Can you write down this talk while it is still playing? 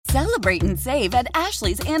Celebrate and save at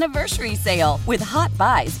Ashley's Anniversary Sale. With Hot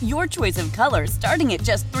Buys, your choice of colors starting at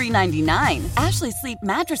just $3.99. Ashley Sleep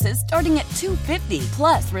mattresses starting at $2.50.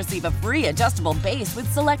 Plus, receive a free adjustable base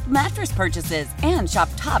with select mattress purchases. And shop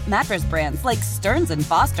top mattress brands like Stearns &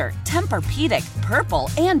 Foster, Tempur-Pedic, Purple,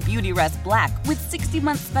 and Beautyrest Black with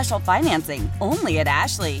 60-month special financing. Only at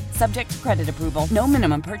Ashley. Subject to credit approval. No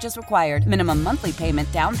minimum purchase required. Minimum monthly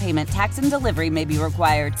payment, down payment, tax, and delivery may be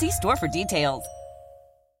required. See store for details.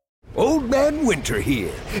 Old Man Winter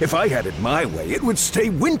here. If I had it my way, it would stay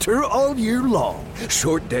winter all year long.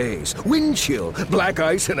 Short days, wind chill, black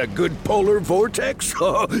ice, and a good polar vortex.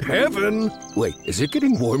 Oh, heaven. Wait, is it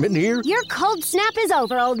getting warm in here? Your cold snap is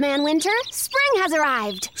over, Old Man Winter. Spring has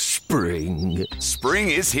arrived. Spring.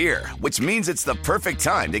 Spring is here, which means it's the perfect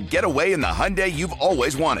time to get away in the Hyundai you've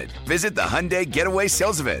always wanted. Visit the Hyundai Getaway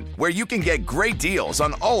Sales Event, where you can get great deals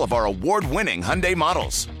on all of our award-winning Hyundai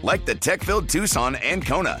models, like the tech-filled Tucson and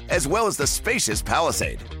Kona, as well as the spacious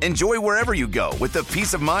Palisade. Enjoy wherever you go with the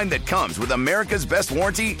peace of mind that comes with America's best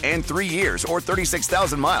warranty and 3 years or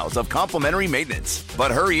 36,000 miles of complimentary maintenance.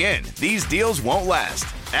 But hurry in, these deals won't last.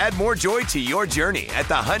 Add more joy to your journey at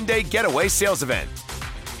the Hyundai Getaway Sales Event.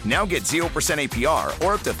 Now get 0% APR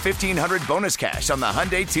or up to $1,500 bonus cash on the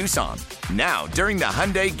Hyundai Tucson. Now, during the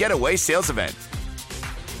Hyundai Getaway Sales Event.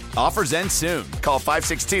 Offers end soon. Call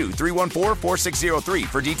 562-314-4603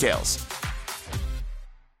 for details.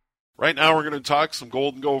 Right now we're going to talk some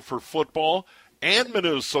Golden Gopher football and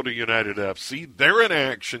Minnesota United FC. They're in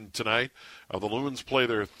action tonight. The Loons play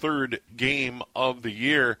their third game of the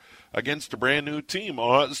year against a brand new team.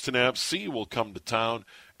 Austin FC will come to town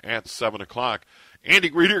at 7 o'clock.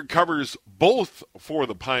 Andy Greder covers both for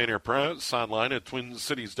the Pioneer Press online at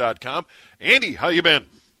TwinCities.com. Andy, how you been?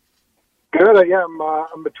 Good. Yeah,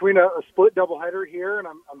 I'm between a split doubleheader here, and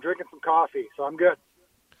I'm drinking some coffee, so I'm good.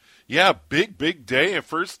 Yeah, big day at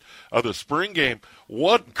first of the spring game.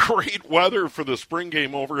 What great weather for the spring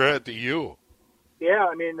game over at the U. Yeah,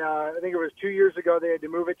 I mean, I think it was 2 years ago they had to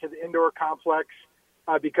move it to the indoor complex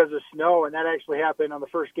because of snow, and that actually happened on the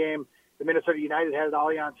first game the Minnesota United had at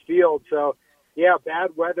Allianz Field. So, yeah,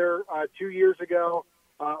 bad weather 2 years ago.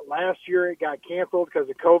 Last year it got canceled because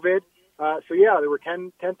of COVID. So, yeah, there were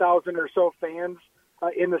 10,000 or so fans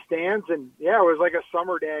in the stands, and, yeah, it was like a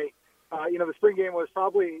summer day. The spring game was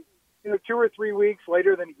probably 2 or 3 weeks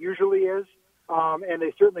later than it usually is, and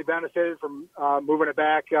they certainly benefited from moving it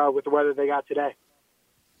back with the weather they got today.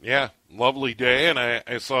 Yeah, lovely day, and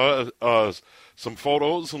I saw some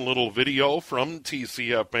photos and a little video from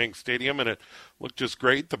TCF Bank Stadium, and it looked just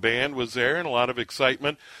great. The band was there and a lot of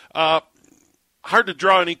excitement. Hard to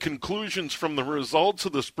draw any conclusions from the results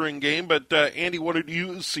of the spring game, but Andy, what did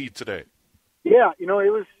you see today? Yeah, it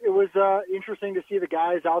was interesting to see the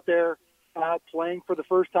guys out there playing for the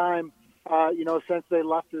first time, since they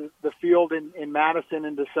left the field in Madison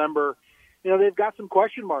in December. They've got some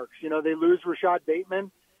question marks. They lose Rashad Bateman.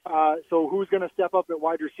 So who's going to step up at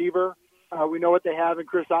wide receiver? We know what they have in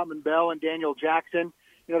Chris Ottman-Bell and Daniel Jackson.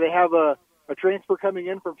 They have a transfer coming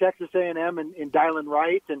in from Texas A&M in Dylan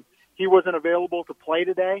Wright, and he wasn't available to play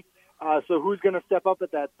today. So who's going to step up at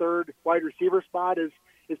that third wide receiver spot is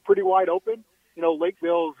pretty wide open.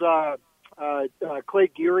 Lakeville's Clay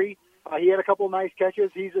Geary, he had a couple of nice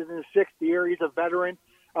catches. He's in his sixth year. He's a veteran.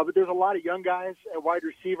 But there's a lot of young guys at wide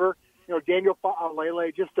receiver. Daniel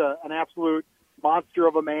Lele, just an absolute monster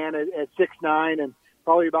of a man at 6'9" and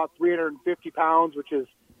probably about 350 pounds, which is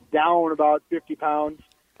down about 50 pounds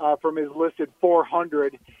from his listed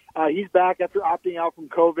 400. He's back after opting out from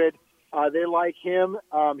COVID. They like him.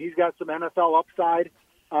 He's got some NFL upside,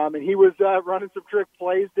 and he was running some trick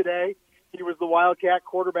plays today. He was the Wildcat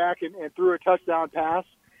quarterback and threw a touchdown pass,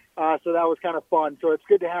 so that was kind of fun. So it's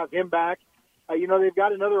good to have him back. They've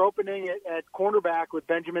got another opening at cornerback with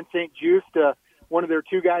Benjamin St. Juste, one of their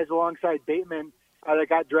two guys alongside Bateman that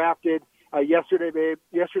got drafted yesterday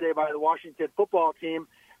by the Washington football team.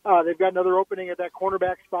 They've got another opening at that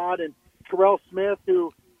cornerback spot, and Terrell Smith,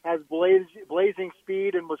 who has blazing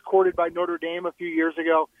speed and was courted by Notre Dame a few years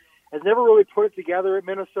ago, has never really put it together at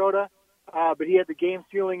Minnesota, but he had the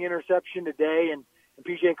game-sealing interception today, and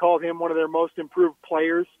PJ called him one of their most improved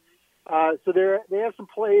players. So they have some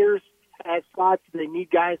players at spots they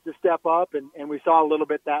need guys to step up, and we saw a little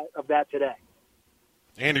bit of that today.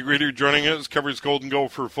 Andy Greder joining us, covers Golden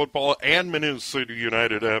Gopher football and Minnesota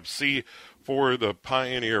United FC for the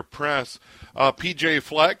Pioneer Press. PJ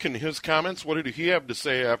Fleck and his comments, what did he have to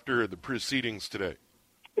say after the proceedings today?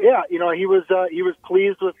 Yeah, he was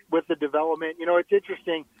pleased with the development. It's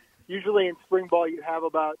interesting. Usually in spring ball you have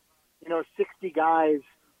about 60 guys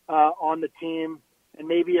on the team and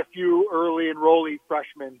maybe a few early enrollee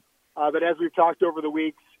freshmen. But as we've talked over the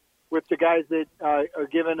weeks, with the guys that are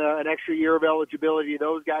given an extra year of eligibility.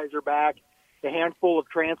 Those guys are back. The handful of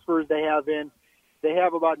transfers they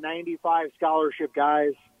have about 95 scholarship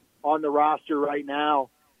guys on the roster right now.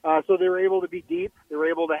 So they're able to be deep. They're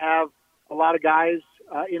able to have a lot of guys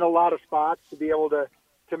in a lot of spots to be able to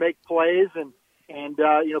make plays. And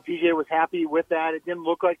PJ was happy with that. It didn't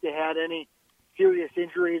look like they had any serious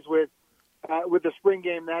injuries with the spring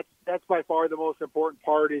game. That's by far the most important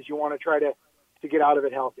part, is you want to try to get out of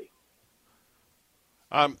it healthy.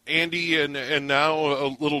 Andy, and now a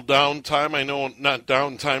little downtime. I know not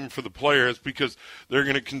downtime for the players, because they're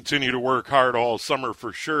going to continue to work hard all summer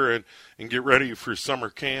for sure and get ready for summer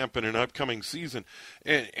camp and an upcoming season.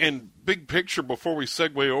 And big picture, before we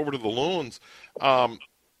segue over to the Loons,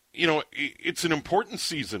 it's an important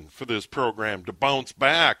season for this program to bounce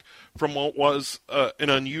back from what was an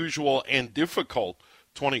unusual and difficult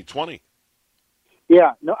 2020.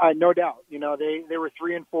 Yeah, no doubt. They were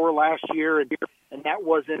 3-4 last year, and that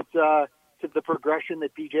wasn't to the progression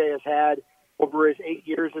that PJ has had over his 8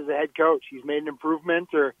 years as a head coach. He's made an improvement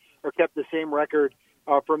or kept the same record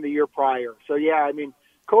from the year prior. So, yeah, I mean,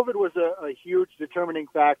 COVID was a huge determining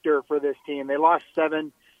factor for this team. They lost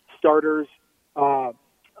 7 starters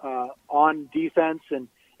on defense and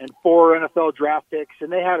 4 NFL draft picks, and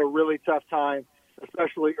they had a really tough time,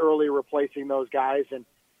 especially early, replacing those guys. And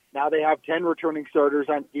now they have 10 returning starters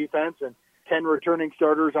on defense and 10 returning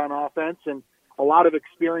starters on offense, and a lot of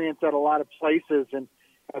experience at a lot of places, and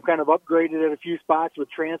I've kind of upgraded at a few spots with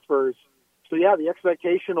transfers. So, yeah, the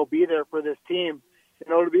expectation will be there for this team.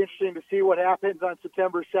 It'll be interesting to see what happens on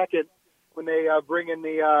September 2nd when they bring in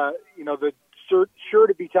the sure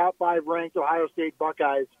to be top 5 ranked Ohio State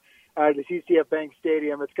Buckeyes to CCF Bank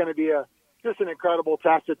Stadium. It's going to be just an incredible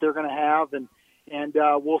test that they're going to have, and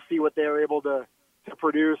we'll see what they're able to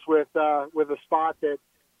produce with a spot that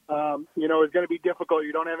is going to be difficult.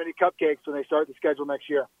 You don't have any cupcakes when they start the schedule next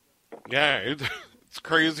year. Yeah, it's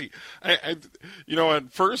crazy. At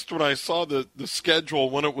first when I saw the schedule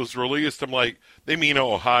when it was released, I'm like, they mean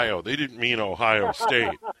Ohio. They didn't mean Ohio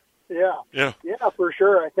State. Yeah, for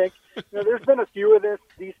sure. I think there's been a few of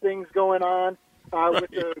these things going on with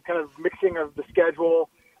the kind of mixing of the schedule.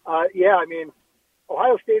 I mean,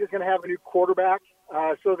 Ohio State is going to have a new quarterback.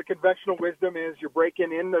 So the conventional wisdom is you're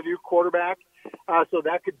breaking in the new quarterback. So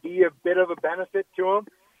that could be a bit of a benefit to them.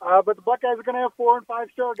 But the Buckeyes are going to have 4- and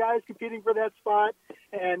 5-star guys competing for that spot,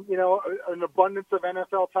 and, an abundance of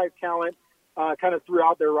NFL-type talent kind of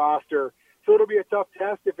throughout their roster. So it'll be a tough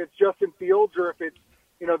test if it's Justin Fields or if it's,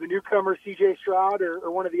 the newcomer C.J. Stroud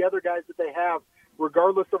or one of the other guys that they have.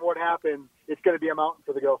 Regardless of what happens, it's going to be a mountain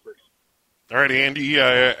for the Gophers. All right, Andy,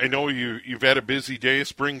 I know you've had a busy day,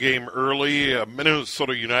 spring game early,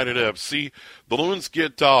 Minnesota United FC. The Loons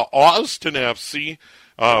get Austin FC,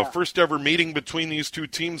 first ever meeting between these two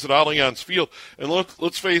teams at Allianz Field. And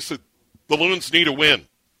let's face it, the Loons need a win.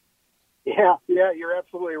 Yeah, you're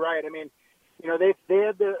absolutely right. I mean, they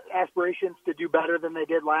had the aspirations to do better than they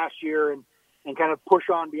did last year and kind of push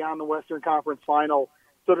on beyond the Western Conference Final.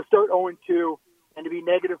 So to start 0-2 and to be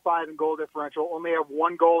 -5 in goal differential, only have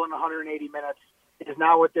 1 goal in 180 minutes is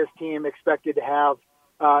not what this team expected to have,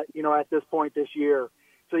 at this point this year.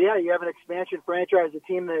 So, yeah, you have an expansion franchise, a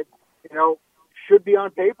team that, should be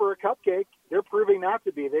on paper a cupcake. They're proving not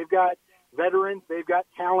to be. They've got veterans. They've got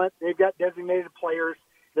talent. They've got designated players.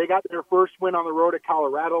 They got their first win on the road at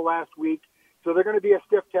Colorado last week. So they're going to be a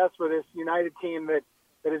stiff test for this United team that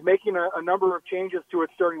is making a number of changes to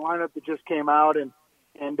its starting lineup that just came out. And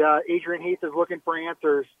Adrian Heath is looking for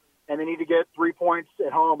answers, and they need to get 3 points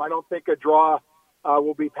at home. I don't think a draw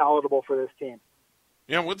will be palatable for this team.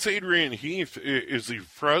 Yeah, what's Adrian Heath? Is he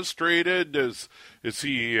frustrated? Is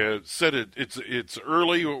he said it's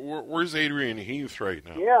early? Where's Adrian Heath right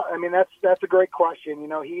now? Yeah, I mean that's a great question.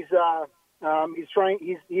 He's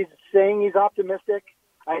saying he's optimistic.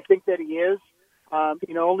 I think that he is.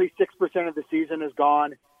 Only 6% of the season is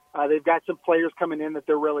gone. They've got some players coming in that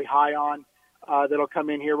they're really high on. That'll come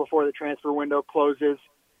in here before the transfer window closes.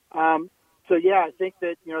 I think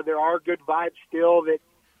that, there are good vibes still, that,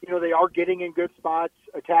 they are getting in good spots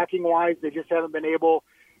attacking-wise. They just haven't been able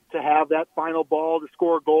to have that final ball to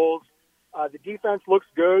score goals. The defense looks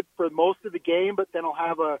good for most of the game, but then they'll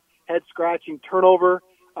have a head-scratching turnover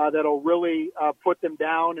that'll really put them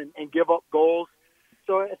down and give up goals.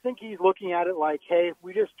 So I think he's looking at it like, hey, if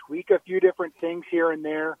we just tweak a few different things here and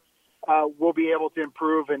there, we'll be able to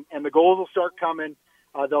improve, and the goals will start coming.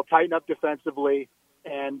 They'll tighten up defensively,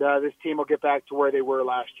 and this team will get back to where they were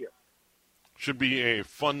last year. Should be a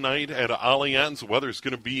fun night at Allianz. The weather's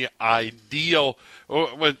going to be ideal.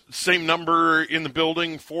 Same number in the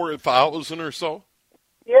building, 4,000 or so?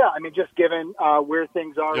 Yeah, I mean, just given where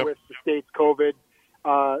things are with the state's COVID,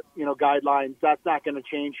 guidelines, that's not going to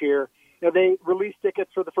change here. They released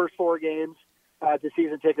tickets for the first 4 games to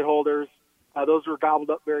season ticket holders. Those were gobbled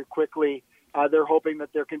up very quickly. They're hoping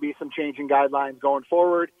that there can be some change in guidelines going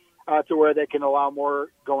forward to where they can allow more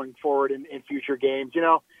going forward in future games.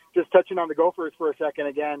 Just touching on the Gophers for a second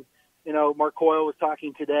again, Mark Coyle was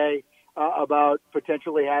talking today about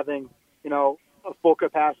potentially having, a full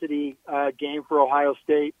capacity game for Ohio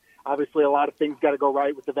State. Obviously, a lot of things got to go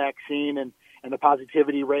right with the vaccine and the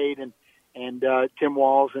positivity rate and Tim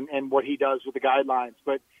Walz and what he does with the guidelines.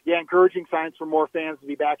 But, yeah, encouraging signs for more fans to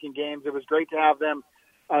be back in games. It was great to have them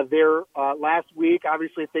there last week.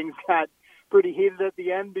 Obviously, things got pretty heated at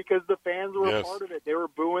the end because the fans were a part of it. They were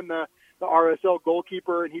booing the RSL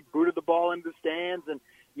goalkeeper, and he booted the ball into the stands, and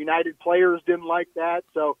United players didn't like that.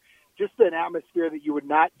 So just an atmosphere that you would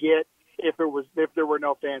not get if there were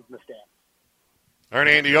no fans in the stands. All right,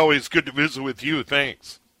 Andy, always good to visit with you.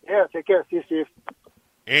 Thanks. Yeah, take care. See you, Steve.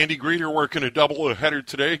 Andy Greeter working a doubleheader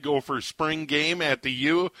today. Go for a spring game at the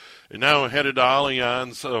U, and now headed to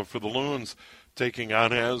Allianz for the Loons, taking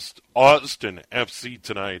on Austin FC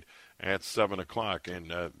tonight at 7 o'clock.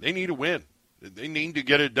 And they need a win. They need to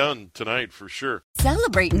get it done tonight for sure.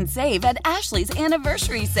 Celebrate and save at Ashley's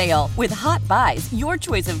Anniversary Sale. With Hot Buys, your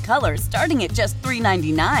choice of colors starting at just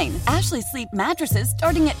 $3.99. Ashley Sleep mattresses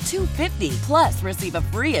starting at $2.50. Plus, receive a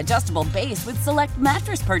free adjustable base with select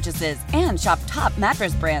mattress purchases. And shop top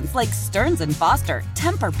mattress brands like Stearns & Foster,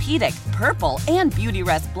 Tempur-Pedic, Purple, and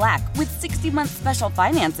Beautyrest Black with 60-month special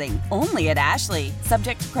financing. Only at Ashley.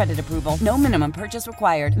 Subject to credit approval. No minimum purchase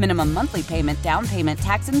required. Minimum monthly payment, down payment,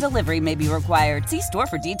 tax, and delivery may be required. See store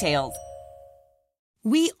for details.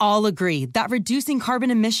 We all agree that reducing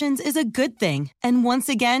carbon emissions is a good thing. And once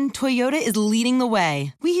again, Toyota is leading the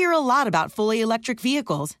way. We hear a lot about fully electric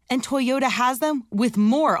vehicles, and Toyota has them with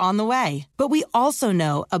more on the way. But we also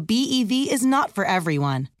know a BEV is not for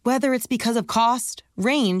everyone. Whether it's because of cost,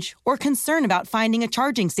 range, or concern about finding a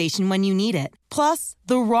charging station when you need it. Plus,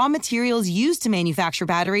 the raw materials used to manufacture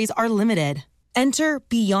batteries are limited. Enter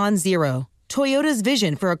Beyond Zero, Toyota's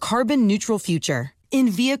vision for a carbon-neutral future. In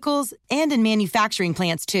vehicles and in manufacturing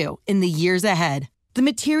plants, too, in the years ahead. The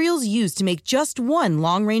materials used to make just one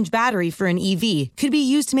long-range battery for an EV could be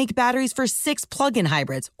used to make batteries for 6 plug-in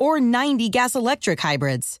hybrids or 90 gas-electric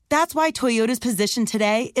hybrids. That's why Toyota's position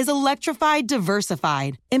today is electrified,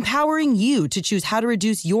 diversified, empowering you to choose how to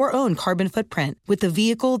reduce your own carbon footprint with the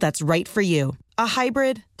vehicle that's right for you. A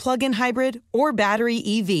hybrid, plug-in hybrid, or battery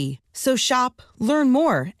EV. So shop, learn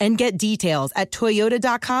more, and get details at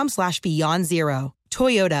toyota.com/beyondzero.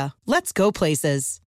 Toyota, let's go places.